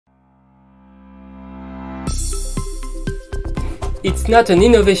It's not an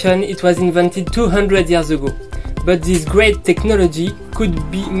innovation, it was invented 200 years ago. But this great technology could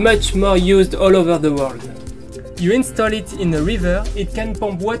be much more used all over the world. You install it in a river, it can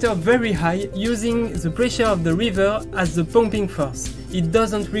pump water very high using the pressure of the river as the pumping force. It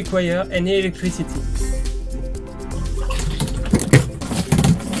doesn't require any electricity.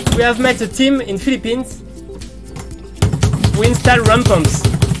 We have met a team in Philippines who install ramp pumps.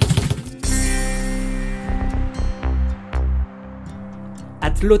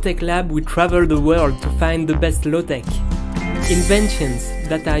 At Low-Tech Lab, we travel the world to find the best low-tech inventions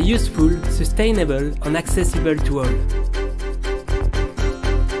that are useful, sustainable, and accessible to all.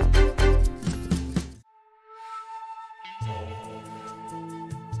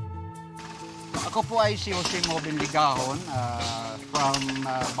 Ako po ay si Jose Mobin Ligahon from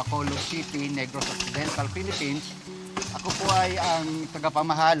Bacolod City, Negros Island, Philippines. Ako po ay ang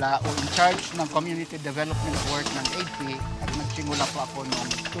tagapamahala o in charge ng community development work ng AIDFI at nagsimula po ako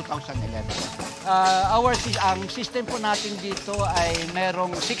noong 2011. Ang system po natin dito ay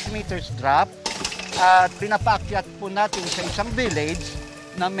merong 6 meters drop at pinapaakyat po natin sa isang village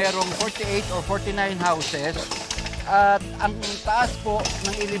na merong 48 or 49 houses at ang taas po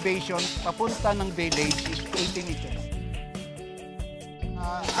ng elevation papunta ng village is 80 meters.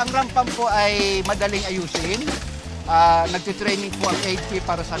 Ang rampam po ay madaling ayusin. Nagtitraining po ang AIDFI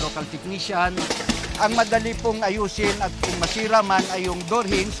para sa local technician. Ang madali pong ayusin at kung masira man ay yung door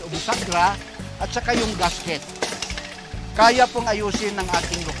hinge o bisagra at saka yung gasket. Kaya pong ayusin ng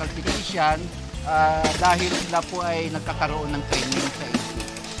ating local technician dahil sila po ay nagkakaroon ng training sa AIDFI.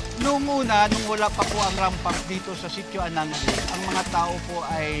 Noong una, nung wala pa po ang ramp dito sa sitio Ananggi, ang mga tao po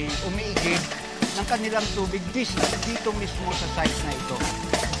ay umiigib ng kanilang tubig dito mismo sa site na ito.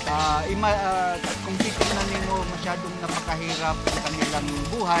 Kung titignan ninyo, masyadong napakahirap ang kanilang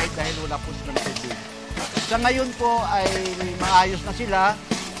buhay dahil wala po silang tubig. Sa ngayon po ay maayos na sila,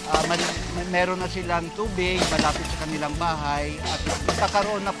 meron na silang tubig malapit sa kanilang bahay at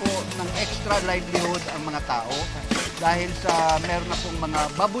magkakaroon na po ng extra livelihood ang mga tao dahil sa meron na pong mga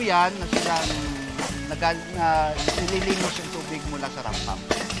babuyan na silang nililinis yung tubig mula sa ramp pump.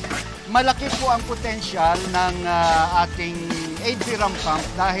 Malaki po ang potensyal ng ating AIDFI ramp pump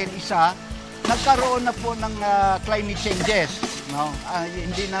dahil isa, nagkaroon na po ng climate changes. No?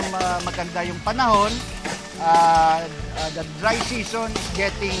 Hindi na maganda yung panahon. The dry season is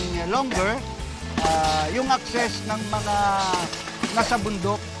getting longer. Yung access ng mga nasa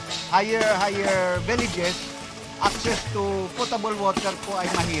bundok, higher villages, access to potable water po ay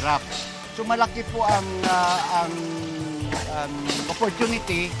mahirap. So malaki po ang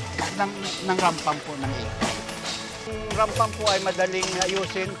opportunity ng ramp pump po ng AIDFI. Ang ramp pump po ay madaling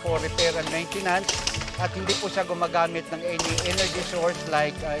ayusin for repair and maintenance at hindi po siya gumagamit ng any energy source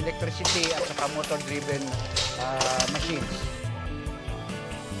like electricity at saka motor-driven machines.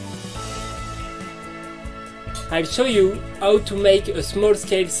 I'll show you how to make a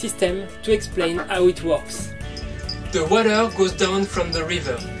small-scale system to explain how it works. The water goes down from the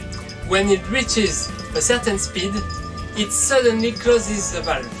river. When it reaches a certain speed, it suddenly closes the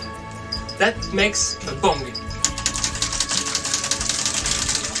valve. That makes a bang.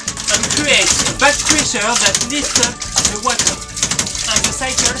 And creates a back pressure that lifts up the water. And the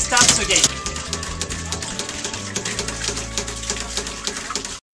cycle starts again.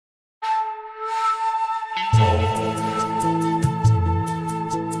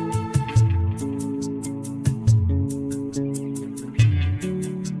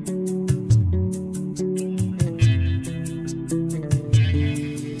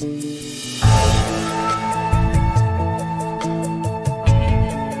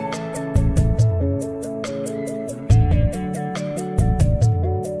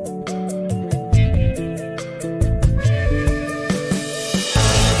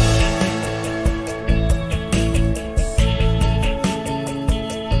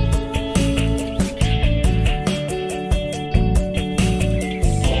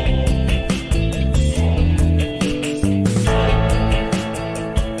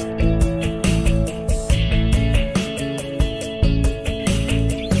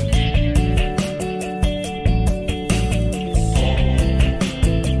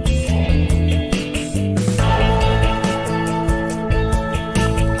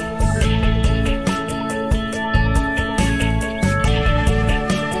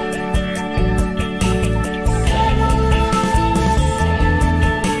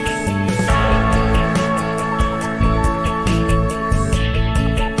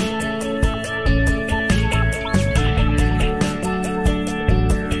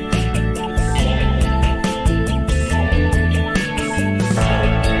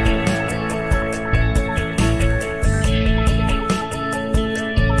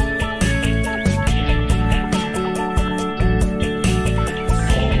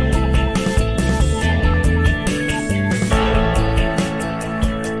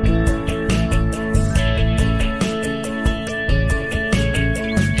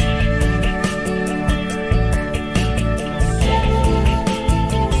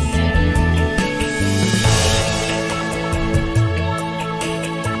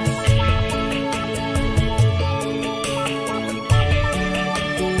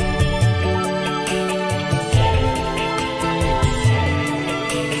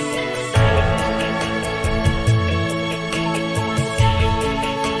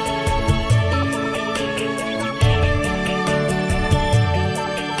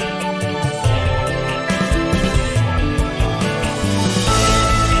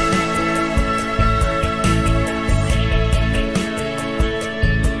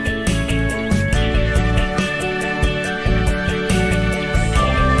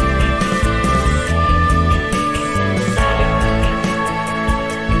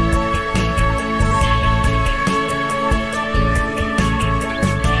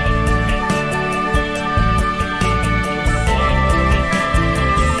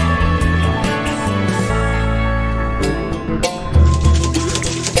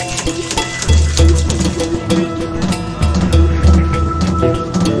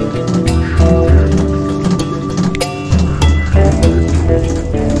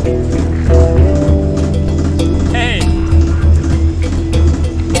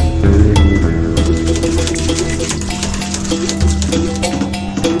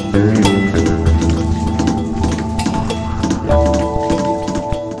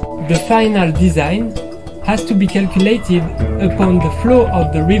 final design has to be calculated upon the flow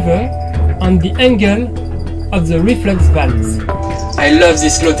of the river and the angle of the reflux valves. I love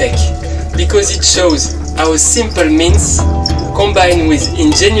this low-tech because it shows how simple means combined with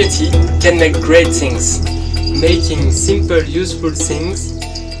ingenuity can make great things. Making simple, useful things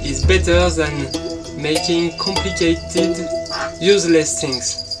is better than making complicated, useless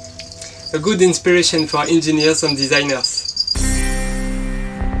things. A good inspiration for engineers and designers.